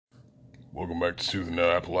Welcome back to Soothing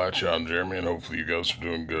Now Appalachia. I'm Jeremy, and hopefully you guys are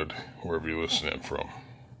doing good wherever you're listening from.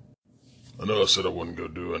 I know I said I wouldn't go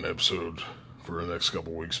do an episode for the next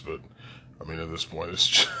couple weeks, but I mean at this point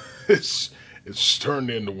it's turned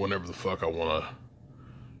into whenever the fuck I wanna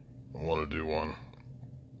do one.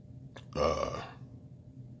 Uh,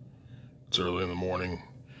 it's early in the morning.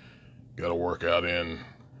 Got a workout in.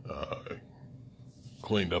 Uh,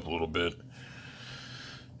 Cleaned up a little bit,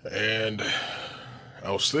 and I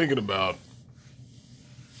was thinking about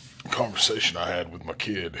a conversation I had with my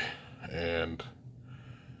kid, and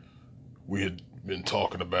we had been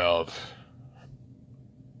talking about,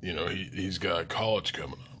 he's got college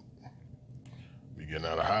coming up, be getting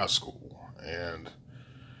out of high school, and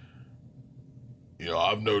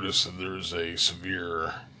I've noticed that there's a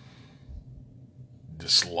severe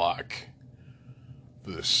dislike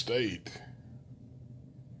for the state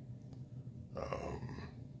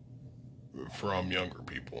from younger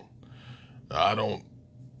people. I don't,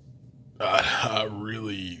 I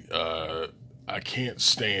really, I can't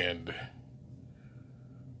stand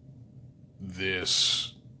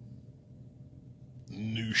this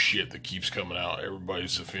new shit that keeps coming out.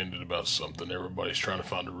 Everybody's offended about something. Everybody's trying to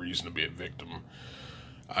find a reason to be a victim.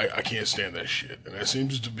 I can't stand that shit. And that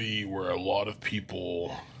seems to be where a lot of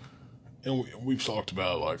people, and we've talked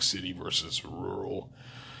about like city versus rural.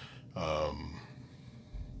 Um,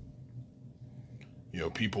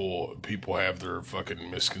 people have their fucking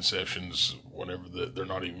misconceptions whenever they're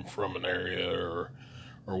not even from an area or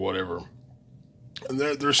whatever. And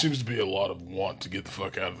there seems to be a lot of want to get the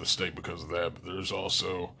fuck out of the state because of that, but there's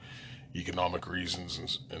also economic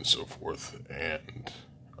reasons and so forth. And,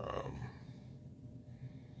 um,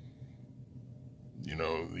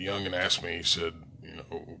 the youngin asked me, he said,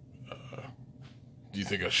 uh, do you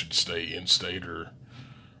think I should stay in state or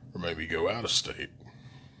maybe go out of state?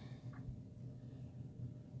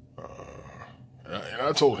 And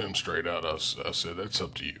I told him straight out, I said, that's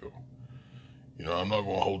up to you. I'm not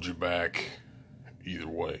going to hold you back either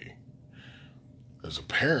way. As a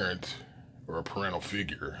parent or a parental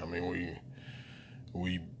figure, I mean,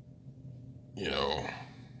 we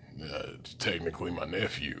technically my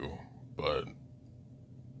nephew, but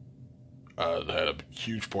I had a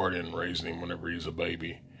huge part in raising him whenever he was a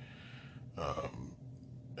baby.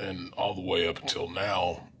 And all the way up until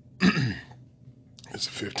now, as a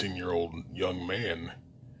 15-year-old young man,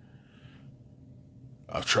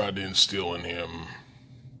 I've tried to instill in him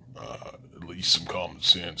at least some common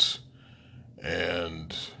sense,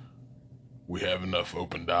 and we have enough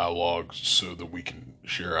open dialogue so that we can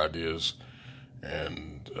share ideas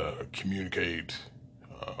and communicate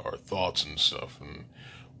our thoughts and stuff. And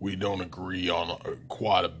we don't agree on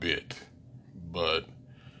quite a bit, but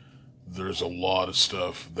there's a lot of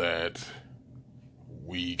stuff that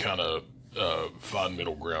we kind of find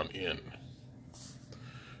middle ground in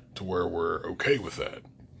to where we're okay with that.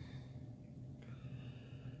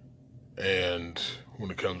 And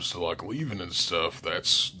when it comes to like leaving and stuff,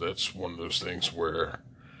 that's one of those things where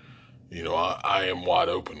I am wide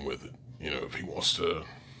open with it. If he wants to,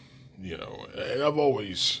 and I've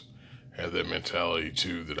always had that mentality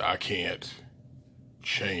too that I can't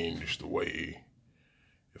change the way.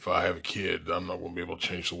 If I have a kid, I'm not going to be able to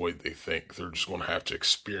change the way they think. They're just going to have to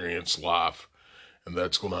experience life, and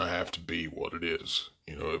that's going to have to be what it is.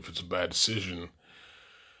 If it's a bad decision,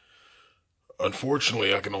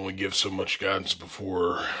 unfortunately, I can only give so much guidance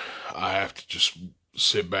before I have to just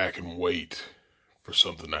sit back and wait for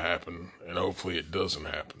something to happen, and hopefully it doesn't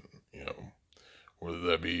happen. Whether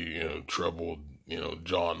that be troubled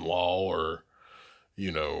John Law or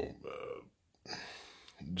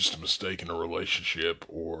just a mistake in a relationship,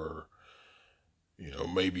 or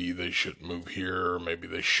maybe they shouldn't move here, or maybe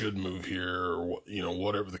they should move here, or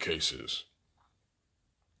whatever the case is.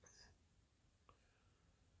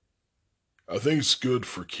 I think it's good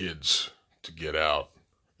for kids to get out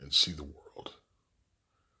and see the world.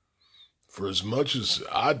 For as much as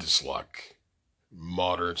I dislike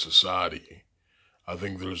modern society, I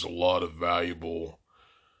think um, there's a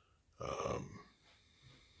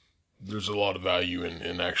lot of value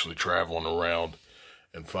in actually traveling around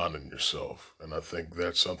and finding yourself. And I think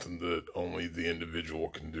that's something that only the individual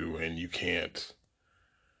can do, and you can't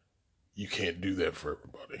do that for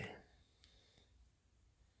everybody.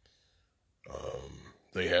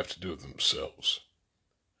 They have to do it themselves.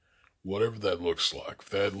 Whatever that looks like. If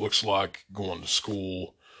that looks like going to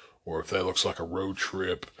school, or if that looks like a road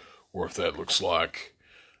trip, or if that looks like,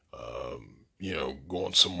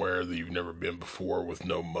 going somewhere that you've never been before with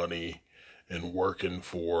no money and working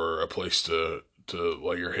for a place to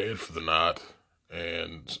lay your head for the night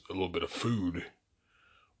and a little bit of food.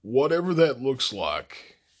 Whatever that looks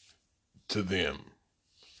like, to them,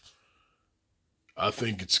 I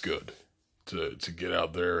think it's good to get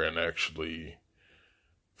out there and actually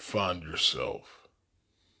find yourself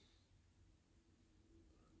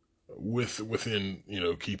within,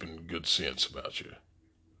 keeping good sense about you.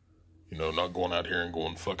 Not going out here and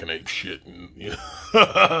going fucking ape shit and,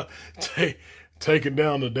 taking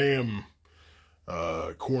down the damn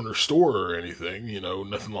corner store or anything,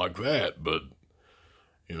 nothing like that. But,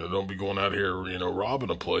 don't be going out here, robbing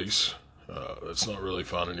a place. That's not really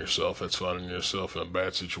finding yourself. That's finding yourself in a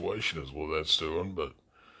bad situation is what that's doing. But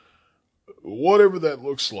whatever that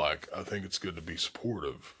looks like, I think it's good to be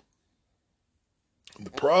supportive.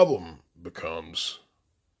 The problem becomes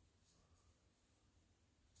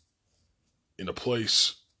in a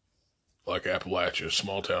place like Appalachia,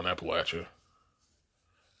 small town Appalachia,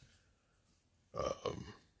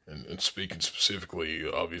 and speaking specifically,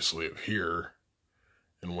 obviously, of here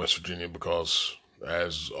in West Virginia, because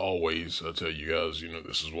as always, I tell you guys,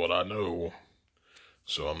 this is what I know,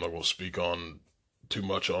 so I'm not going to speak on too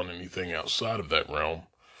much on anything outside of that realm,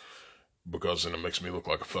 because then it makes me look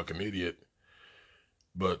like a fucking idiot.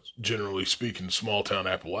 But generally speaking, small town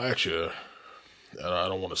Appalachia, and I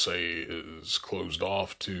don't want to say is closed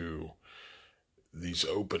off to these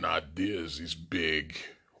open ideas, these big,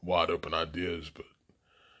 wide open ideas, but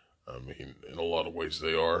I mean, in a lot of ways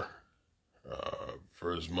they are.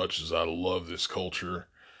 For as much as I love this culture,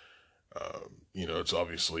 it's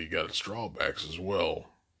obviously got its drawbacks as well.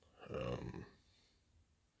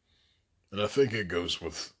 And I think it goes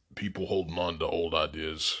with people holding on to old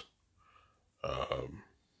ideas,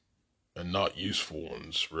 and not useful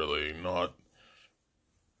ones, really, not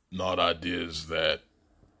ideas that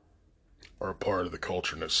are a part of the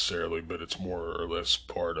culture necessarily, but it's more or less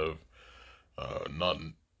part of not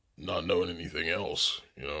knowing anything else.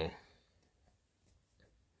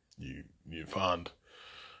 You find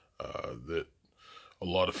that a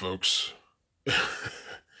lot of folks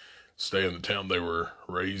stay in the town they were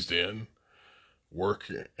raised in, work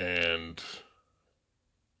and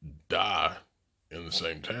die in the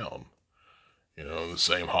same town, the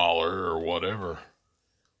same holler or whatever.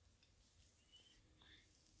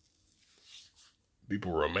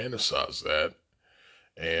 People romanticize that,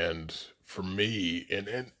 and for me,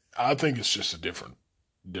 and I think it's just a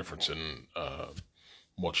difference in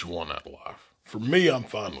what you want out of life. For me, I'm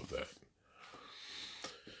fine with that.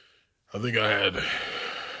 I think I had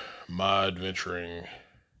my adventuring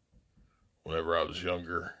whenever I was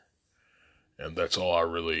younger, and that's all I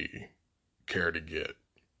really care to get.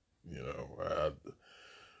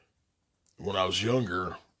 When I was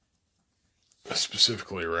younger,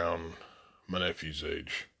 specifically around my nephew's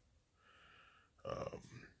age, um,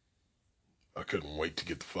 I couldn't wait to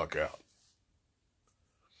get the fuck out.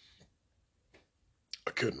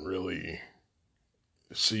 I couldn't really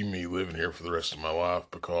see me living here for the rest of my life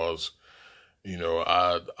because,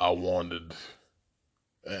 I wanted,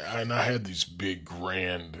 and I had these big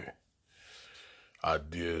grand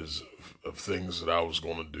ideas of things that I was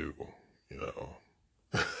going to do,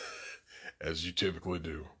 as you typically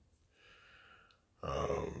do.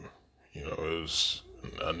 It was,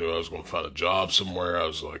 I knew I was going to find a job somewhere. I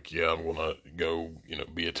was like, yeah, I'm going to go,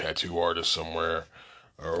 be a tattoo artist somewhere,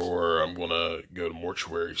 or I'm going to go to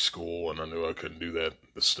mortuary school, and I knew I couldn't do that in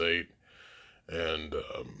the state. And,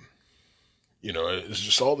 it's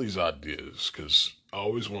just all these ideas, because I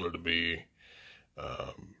always wanted to be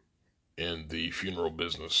in the funeral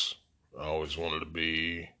business. I always wanted to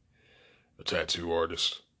be a tattoo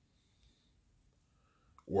artist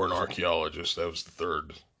or an archaeologist. That was the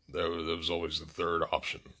third. That was always the third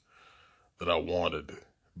option that I wanted.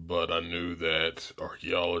 But I knew that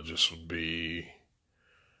archaeologists would be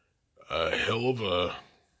a hell of a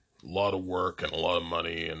lot of work and a lot of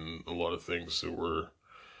money and a lot of things that were,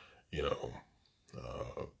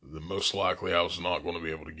 the most likely I was not going to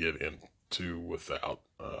be able to get into without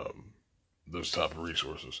those type of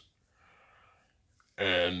resources.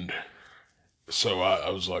 And so I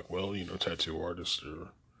was like, well, tattoo artist or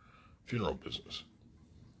funeral business.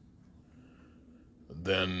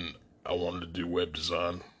 Then I wanted to do web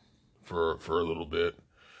design for a little bit.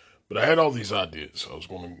 But I had all these ideas. I was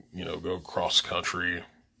going to, go cross country.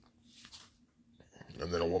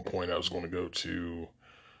 And then at one point I was going to go to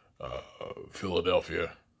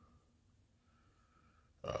Philadelphia.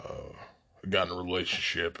 I got in a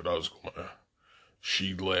relationship and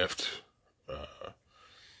she left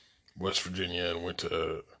West Virginia and went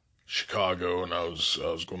to Chicago, and I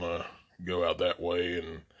was going to go out that way.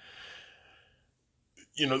 And,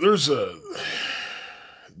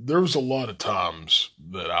 there was a lot of times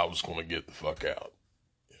that I was going to get the fuck out,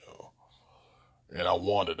 and I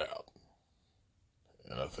wanted out.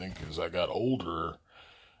 And I think as I got older,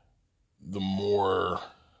 the more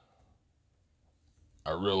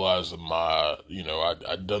I realized that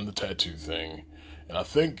I'd done the tattoo thing. And I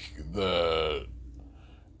think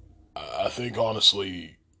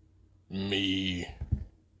honestly, me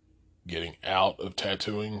getting out of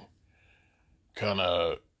tattooing kind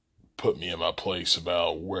of put me in my place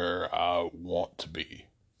about where I want to be.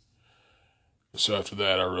 So after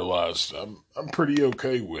that, I realized I'm pretty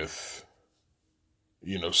okay with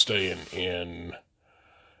staying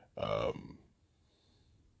um,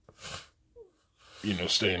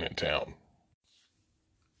 staying in town.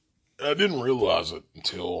 And I didn't realize it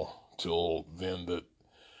until then that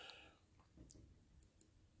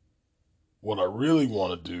what I really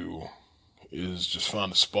want to do is just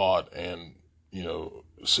find a spot and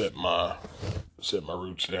set my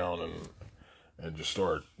roots down and just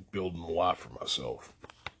start building a life for myself.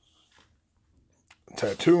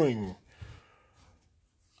 Tattooing,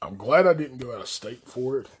 I'm glad I didn't go out of state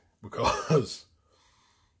for it because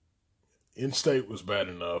in state was bad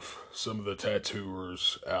enough. Some of the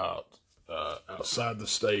tattooers outside the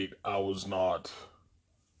state, I wouldn't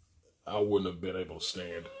have been able to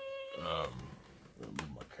stand. My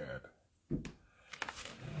cat.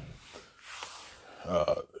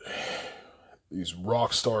 Uh, these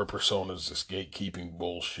rock star personas, this gatekeeping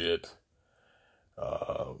bullshit.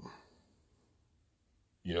 Um,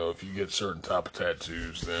 if you get certain type of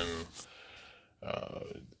tattoos, then uh,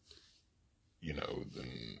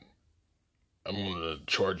 then I'm going to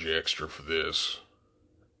charge you extra for this.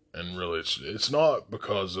 And really, it's not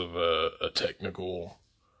because of a technical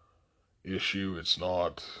issue. It's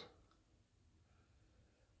not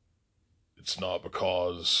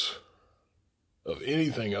because of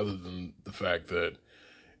anything other than the fact that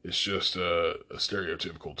it's just a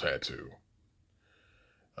stereotypical tattoo.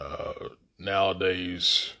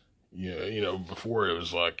 Nowadays, before it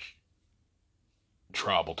was like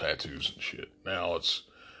tribal tattoos and shit. Now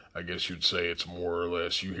I guess you'd say it's more or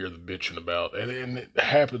less you hear the bitching about, and it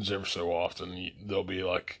happens ever so often. There'll be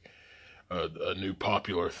like a new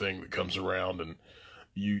popular thing that comes around, and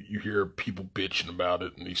you hear people bitching about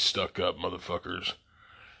it, and these stuck up motherfuckers.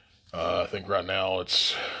 I think right now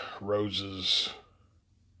it's roses,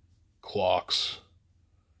 clocks,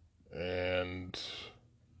 and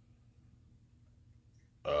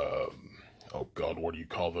oh god, what do you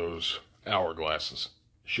call those? Hourglasses,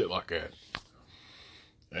 shit like that.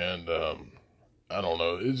 And I don't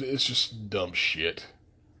know, it's just dumb shit.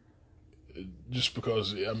 Just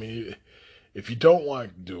because, I mean, if you don't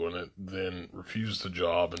like doing it, then refuse the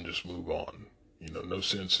job and just move on. No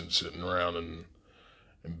sense in sitting around and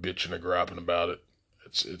bitching and griping about it.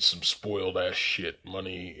 It's some spoiled ass shit.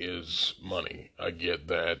 Money is money. I get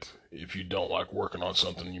that. If you don't like working on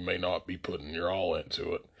something, you may not be putting your all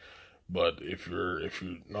into it. But if you're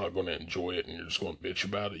not going to enjoy it and you're just going to bitch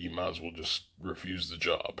about it, you might as well just refuse the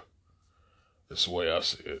job. That's the way I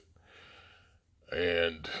see it.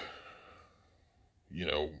 And you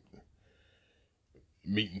know,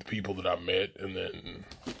 meeting the people that I met and then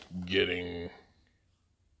getting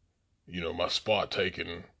my spot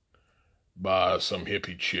taken by some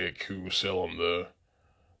hippie chick who was selling the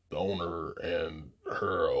owner and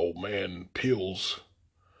her old man pills.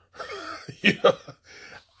 you know,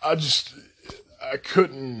 I just I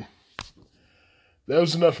couldn't. That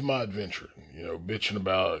was enough of my adventure. Bitching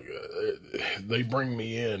about they bring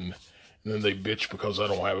me in and then they bitch because I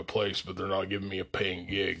don't have a place, but they're not giving me a paying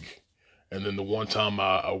gig. And then the one time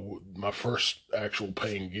my first actual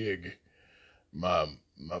paying gig, my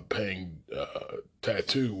paying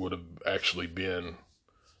tattoo would have actually been,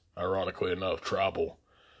 ironically enough, tribal,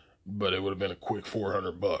 but it would have been a quick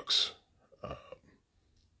 $400. Uh,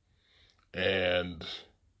 and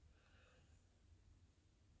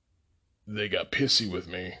they got pissy with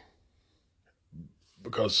me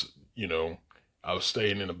because I was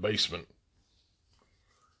staying in a basement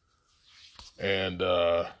and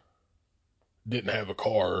didn't have a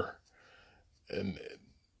car, and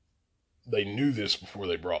they knew this before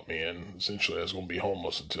they brought me in. Essentially, I was going to be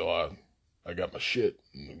homeless until I got my shit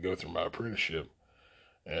and go through my apprenticeship.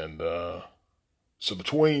 And so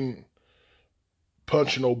between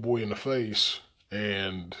punching old boy in the face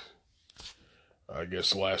and I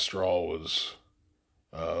guess the last straw was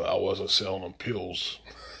I wasn't selling them pills.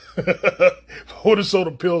 If I would have sold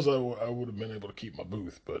them pills, I would have been able to keep my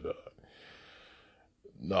booth. But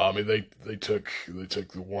no, I mean they took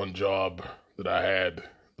the one job that I had.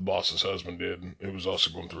 The boss's husband did. It was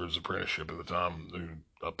also going through his apprenticeship at the time.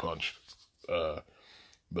 Who I punched,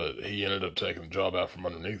 but he ended up taking the job out from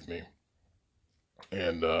underneath me,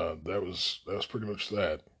 and that was pretty much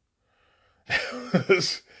that.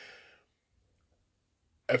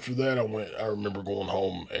 after that, I remember going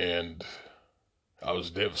home and I was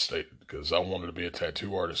devastated because I wanted to be a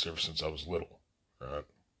tattoo artist ever since I was little, right?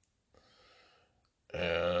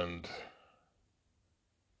 And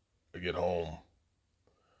I get home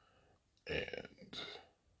and,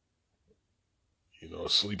 I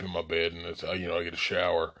sleep in my bed and I get a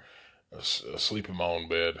shower, I sleep in my own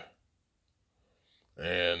bed.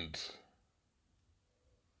 And,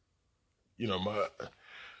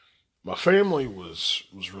 my family was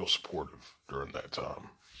real supportive during that time.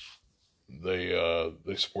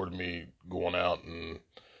 They supported me going out, and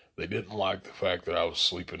they didn't like the fact that I was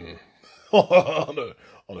sleeping on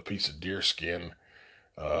a piece of deer skin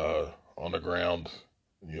on the ground,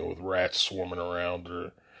 with rats swarming around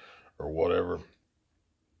or whatever,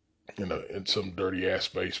 in some dirty ass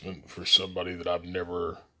basement for somebody that I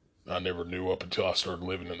never knew up until I started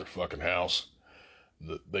living in their fucking house.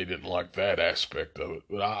 They didn't like that aspect of it,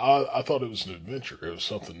 but I thought it was an adventure. It was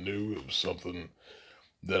something new. It was something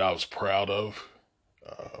that I was proud of.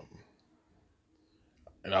 Um,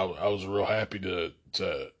 and I was real happy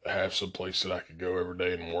to have some place that I could go every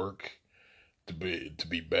day and work to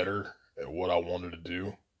be better at what I wanted to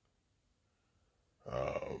do.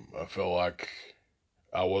 I felt like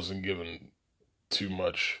I wasn't given too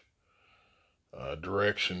much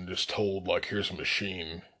direction, just told like, here's a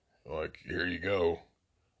machine, like here you go.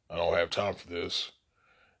 I don't have time for this.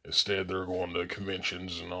 Instead, they're going to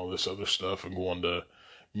conventions and all this other stuff and going to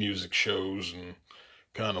music shows and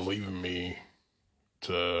kind of leaving me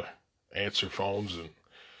to answer phones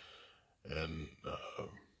and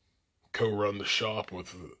co-run the shop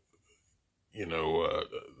with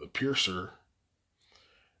the piercer,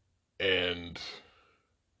 and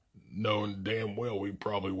knowing damn well we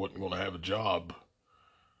probably wasn't going to have a job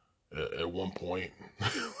at one point.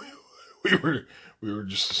 we were we were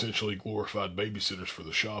just essentially glorified babysitters for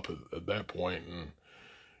the shop at that point, and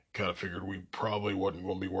kind of figured we probably wasn't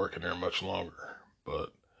going to be working there much longer.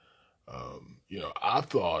 But I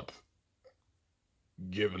thought,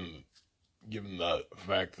 given the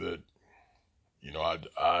fact that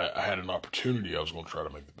I had an opportunity, I was going to try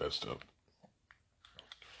to make the best of it.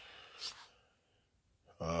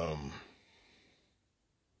 Um,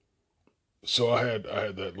 so I had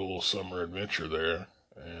that little summer adventure there,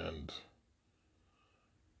 and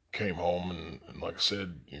came home and like I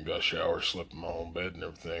said, got a shower, slept in my own bed and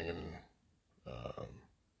everything, and um,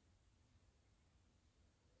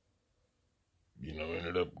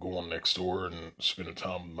 ended up going next door and spending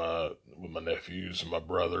time with my nephews and my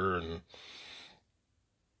brother and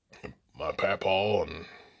my papaw, and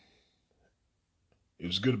it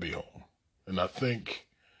was good to be home. And I think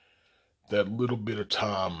that little bit of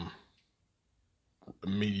time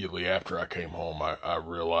immediately after I came home, I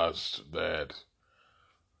realized that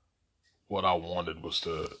what I wanted was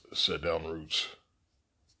to set down roots.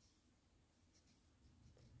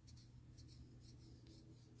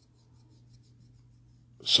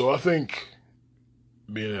 So I think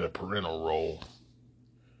being in a parental role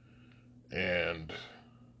and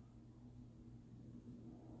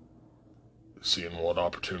seeing what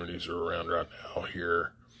opportunities are around right now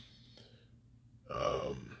here,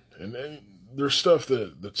 and then there's stuff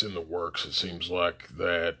that's in the works. It seems like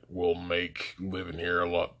that will make living here a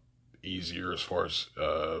lot easier as far as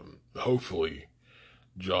hopefully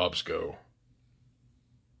jobs go.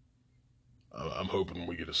 I'm hoping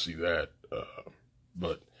we get to see that.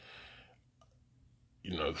 But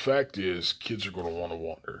the fact is, kids are going to want to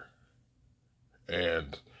wander,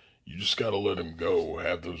 and you just got to let them go,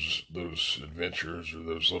 have those adventures or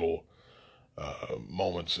those little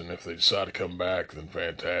moments. And if they decide to come back, then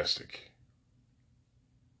fantastic.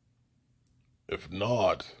 If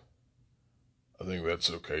not, I think that's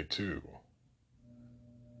okay too.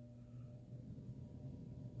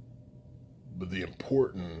 But the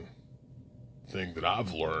important thing that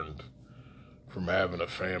I've learned from having a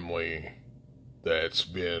family that's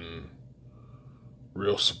been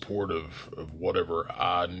real supportive of whatever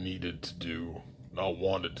I needed to do, not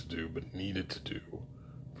wanted to do, but needed to do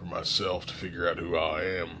for myself to figure out who I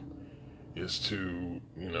am, is to,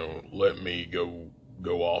 let me go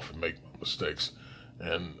off and make my mistakes.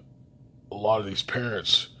 And a lot of these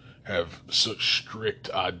parents have such strict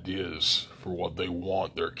ideas for what they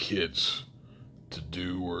want their kids to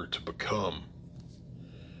do or to become.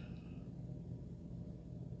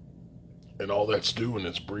 And all that's doing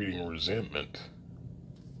is breeding resentment.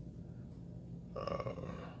 Uh,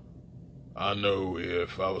 I know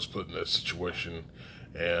if I was put in that situation,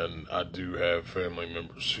 and I do have family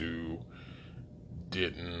members who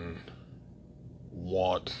didn't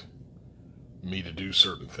want me to do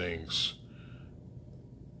certain things,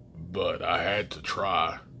 but I had to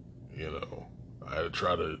try, you know. I had to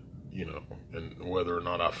try to, you know, and whether or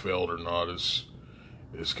not I failed or not is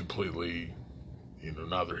completely, you know,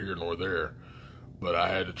 neither here nor there. But I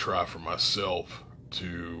had to try for myself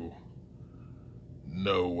to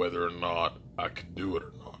know whether or not I could do it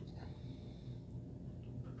or not.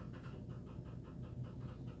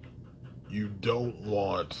 You don't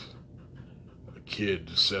want a kid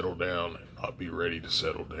to settle down and not be ready to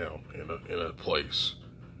settle down in a place.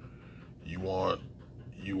 You want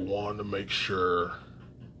you want to make sure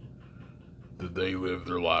that they live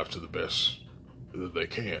their life to the best that they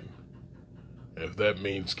can. And if that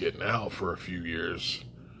means getting out for a few years,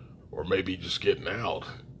 or maybe just getting out,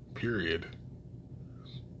 period,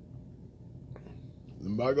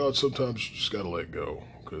 then by God, sometimes you just gotta let go.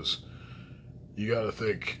 Because you gotta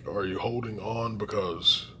think, are you holding on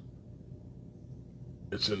because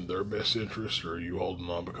it's in their best interest, or are you holding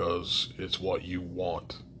on because it's what you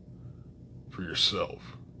want for yourself?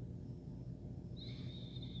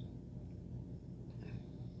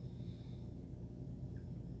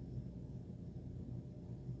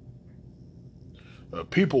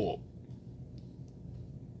 People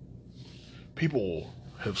people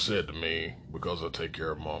have said to me, because I take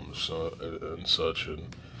care of mom and such,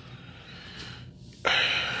 and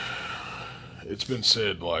it's been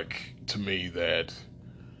said like to me that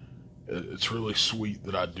it's really sweet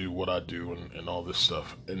that I do what I do and all this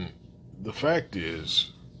stuff. And the fact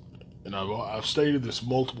is, and I've stated this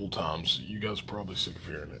multiple times, you guys are probably sick of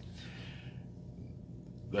hearing it.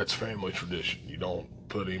 That's family tradition. You don't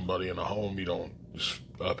put anybody in a home. You don't just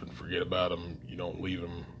up and forget about them. You don't leave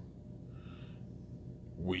them.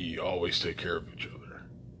 We always take care of each other.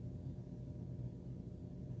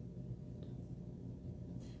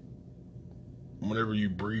 Whenever you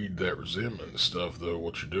breed that resentment and stuff, though,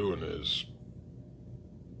 what you're doing is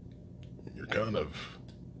you're kind of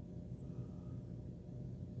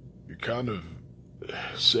you're kind of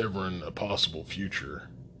severing a possible future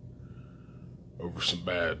over some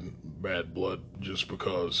bad blood just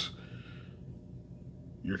because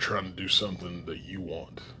you're trying to do something that you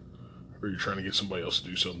want, or you're trying to get somebody else to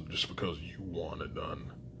do something just because you want it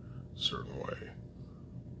done a certain way.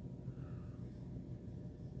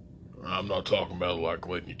 I'm not talking about like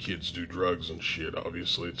letting your kids do drugs and shit.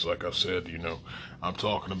 Obviously, it's like I said, you know, I'm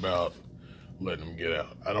talking about letting them get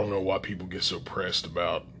out. I don't know why people get so pressed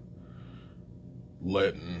about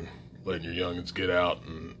letting letting your youngins get out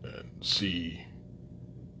and see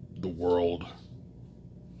the world,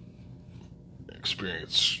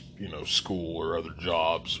 experience, you know, school or other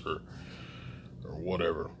jobs or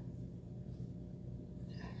whatever.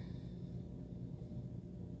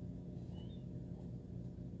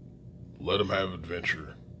 Let them have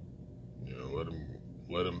adventure. You know,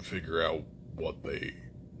 let them figure out what they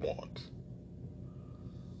want,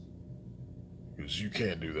 because you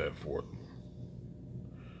can't do that for them.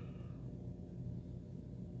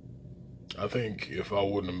 I think if I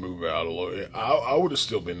wouldn't have moved out a little, I would have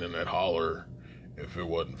still been in that holler if it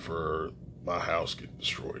wasn't for my house getting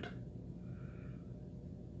destroyed.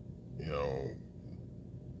 You know,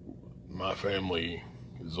 my family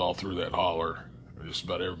is all through that holler. Just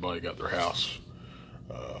about everybody got their house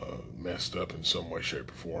messed up in some way,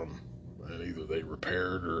 shape, or form, and either they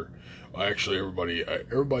repaired or, well, actually,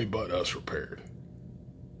 everybody but us repaired.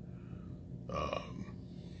 Um,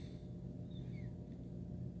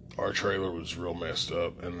 our trailer was real messed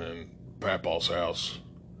up, and then Papaw's house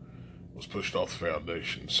was pushed off the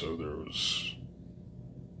foundation, so there was.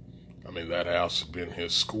 I mean, that house had been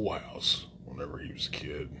his schoolhouse whenever he was a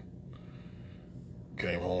kid.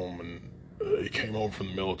 Came home and he came home from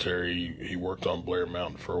the military. He worked on Blair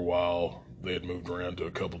Mountain for a while. They had moved around to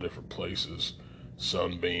a couple different places,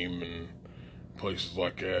 Sunbeam and places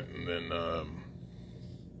like that, and then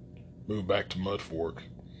moved back to Mud Fork.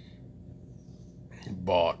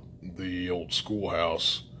 Bought the old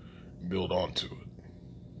schoolhouse, built onto it.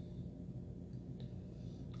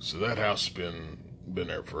 So that house has been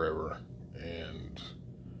there forever, and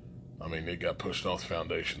I mean it got pushed off the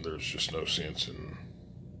foundation. There's just no sense in it.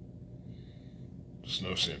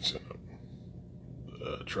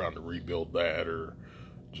 Trying to rebuild that or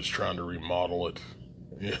just trying to remodel it,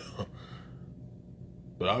 you know.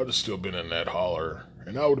 But I would have still been in that holler,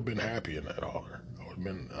 and I would have been happy in that holler.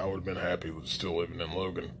 I would have been happy with still living in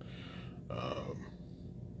Logan. Um,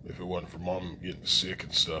 if it wasn't for mom getting sick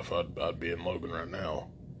and stuff, I'd be in Logan right now.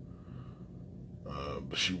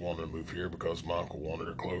 But she wanted to move here because my uncle wanted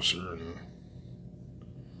her closer, and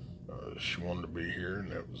she wanted to be here,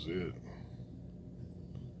 and that was it.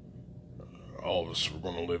 All of us were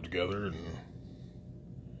going to live together, and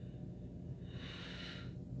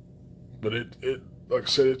but it like I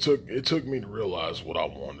said, it took me to realize what I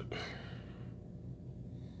wanted.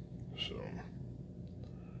 So,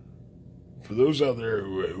 for those out there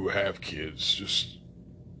who have kids, just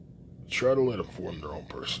try to let them form their own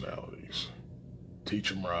personalities. Teach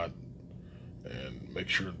them right, and make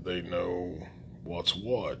sure that they know what's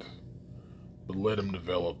what, but let them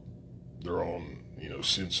develop their own,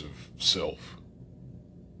 sense of self.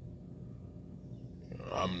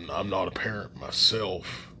 I'm not a parent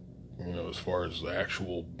myself, as far as the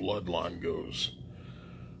actual bloodline goes.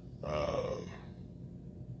 Uh,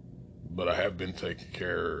 but I have been taking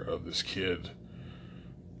care of this kid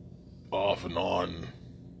off and on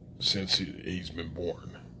since he's been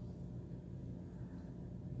born.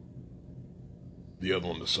 The other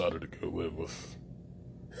one decided to go live with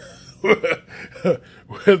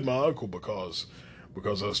with my uncle because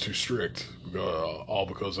I was too strict. All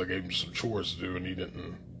because I gave him some chores to do, and he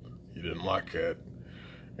didn't like that.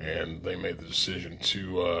 And they made the decision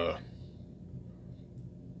to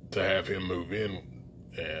have him move in,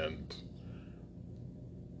 and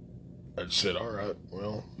I said, all right,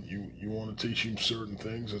 well, you want to teach him certain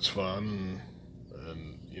things, that's fine,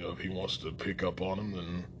 and if he wants to pick up on them,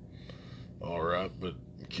 then all right. But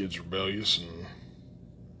the kid's rebellious, and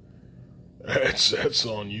that's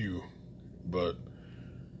on you. But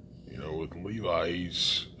with Levi,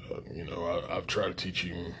 he's I've tried to teach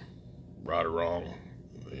him right or wrong.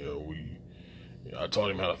 I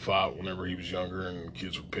taught him how to fight whenever he was younger, and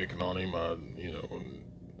kids were picking on him. Um,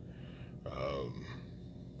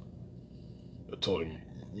 I told him,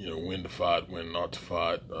 when to fight, when not to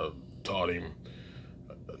fight. I taught him,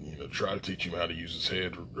 try to teach him how to use his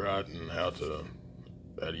head right, and how to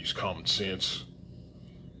use common sense.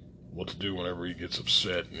 What to do whenever he gets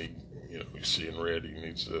upset and he's seeing red. He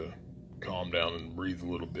needs to calm down and breathe a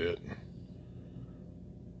little bit.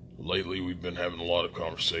 Lately, we've been having a lot of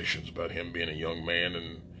conversations about him being a young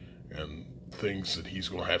man, and things that he's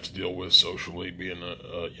going to have to deal with socially, being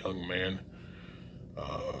a young man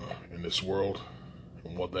in this world,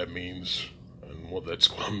 and what that means, and what that's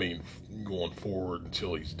going to mean going forward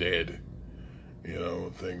until he's dead.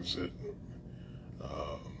 Things that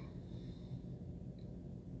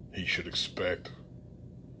he should expect.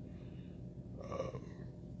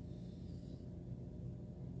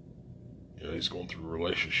 He's going through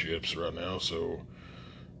relationships right now, so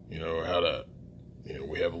how to,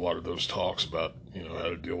 we have a lot of those talks about how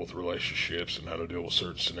to deal with relationships and how to deal with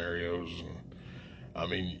certain scenarios. And I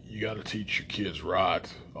mean, you got to teach your kids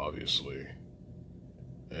right, obviously,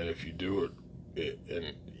 and if you do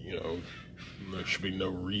and there should be no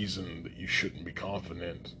reason that you shouldn't be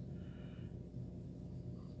confident,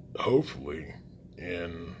 hopefully,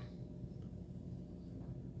 in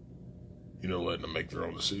letting them make their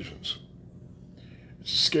own decisions.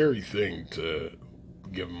 It's a scary thing to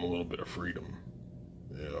give them a little bit of freedom.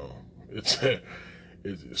 It's it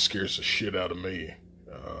scares the shit out of me.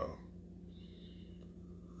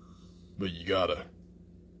 But you gotta.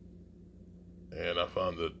 And I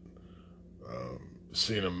find that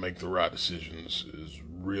seeing them make the right decisions is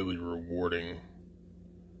really rewarding.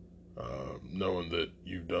 Knowing that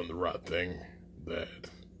you've done the right thing, that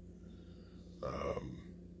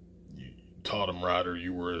you taught them right, or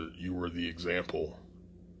you were the example.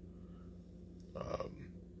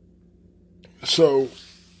 So,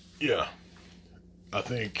 yeah, I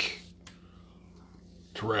think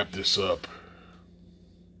to wrap this up,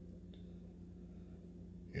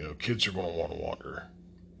 kids are going to want to wander.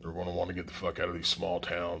 They're going to want to get the fuck out of these small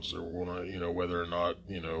towns. They're going to, whether or not,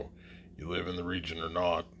 you live in the region or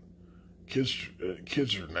not, kids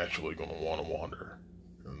are naturally going to want to wander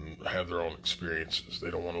and have their own experiences.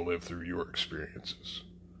 They don't want to live through your experiences.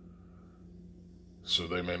 So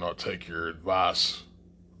they may not take your advice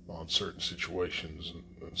on certain situations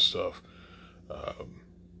and stuff.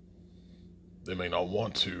 They may not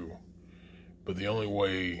want to, but the only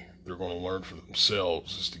way they're going to learn for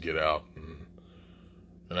themselves is to get out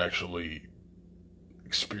and actually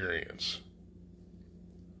experience.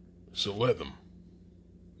 So let them.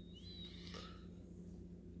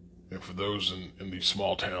 And for those in these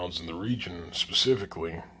small towns in the region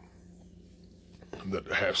specifically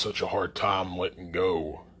that have such a hard time letting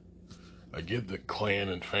go, I get that clan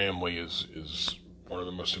and family is one of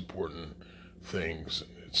the most important things.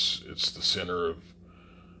 It's the center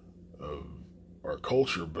of our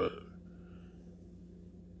culture, but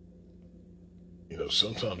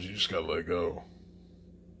sometimes you just gotta let go.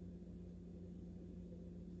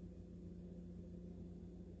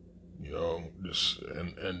 Just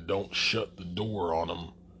and don't shut the door on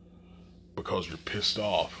them because you're pissed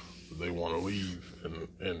off that they want to leave and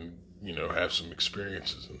have some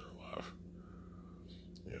experiences in their life.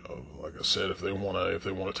 Like I said, if they want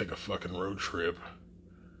to take a fucking road trip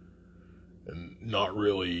and not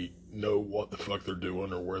really know what the fuck they're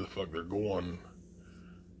doing or where the fuck they're going,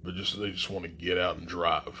 but they just want to get out and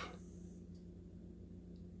drive.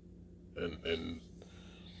 And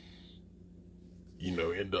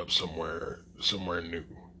end up somewhere new.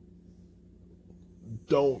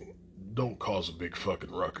 Don't cause a big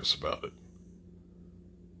fucking ruckus about it.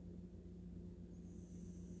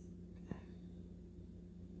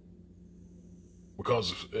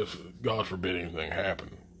 Because if God forbid anything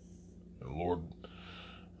happened, and Lord,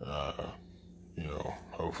 uh,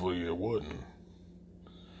 hopefully it wouldn't.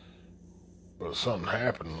 But if something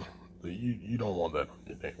happened, you don't want that on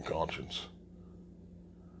your damn conscience.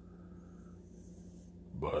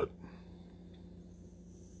 But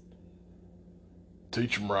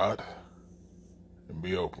teach them right and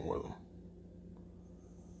be open with them.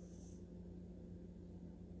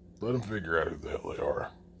 Let them figure out who the hell they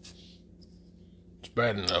are. It's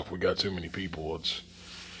bad enough we got too many people.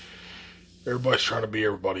 Everybody's trying to be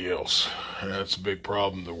everybody else. And that's a big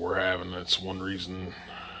problem that we're having. That's one reason.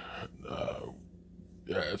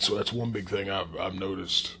 That's one big thing I've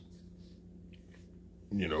noticed.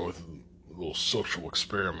 With a little social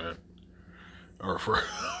experiment. I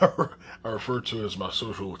refer to it as my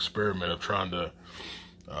social experiment of trying to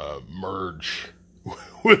merge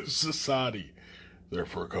with society there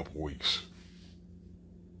for a couple weeks.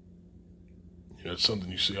 It's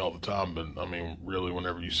something you see all the time, but I mean, really,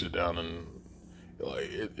 whenever you sit down and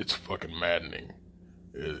it's fucking maddening.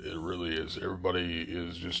 It really is. Everybody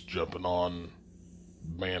is just jumping on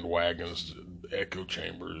bandwagons, echo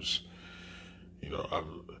chambers.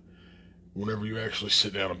 Whenever you actually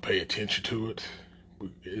sit down and pay attention to it,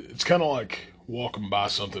 it's kind of like walking by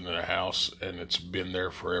something in a house and it's been there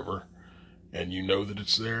forever, and you know that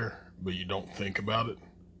it's there, but you don't think about it.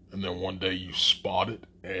 And then one day you spot it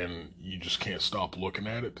and you just can't stop looking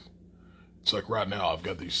at it. It's like right now I've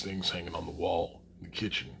got these things hanging on the wall in the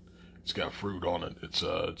kitchen. It's got fruit on it. It's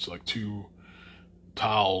like 2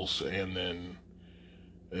 tiles and then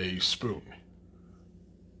a spoon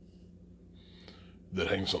that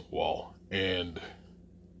hangs on the wall. And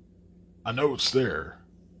I know it's there,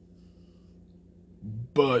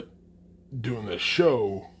 but doing this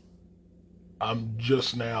show, I'm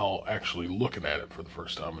just now actually looking at it for the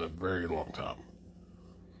first time in a very long time.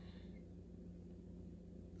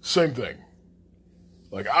 Same thing.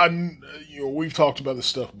 Like, we've talked about this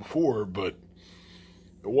stuff before, but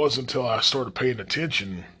it wasn't until I started paying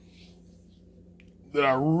attention that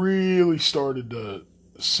I really started to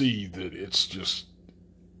see that it's just,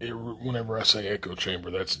 whenever I say echo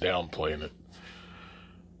chamber, that's downplaying it.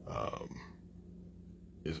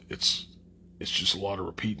 It's just a lot of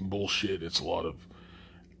repeating bullshit. It's a lot of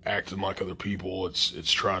acting like other people.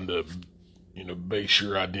 It's trying to, base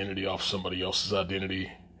your identity off somebody else's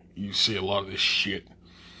identity. You see a lot of this shit.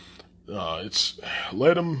 It's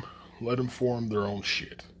let them form their own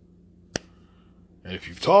shit. And if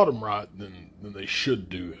you've taught them right, then they should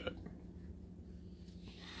do that.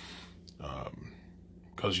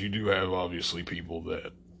 Because you do have obviously people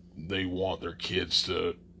that they want their kids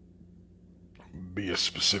to be a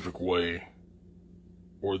specific way,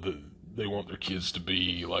 or they want their kids to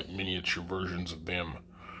be like miniature versions of them.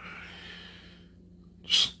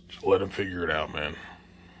 Just let them figure it out, man.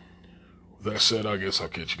 With that said, I guess I'll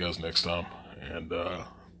catch you guys next time, and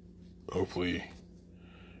hopefully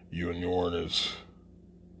you and Yorn is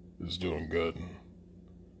doing good.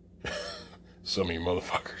 Some of you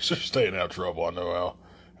motherfuckers are staying out of trouble. I know how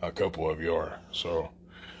a couple of you are. So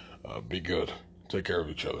be good. Take care of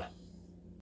each other.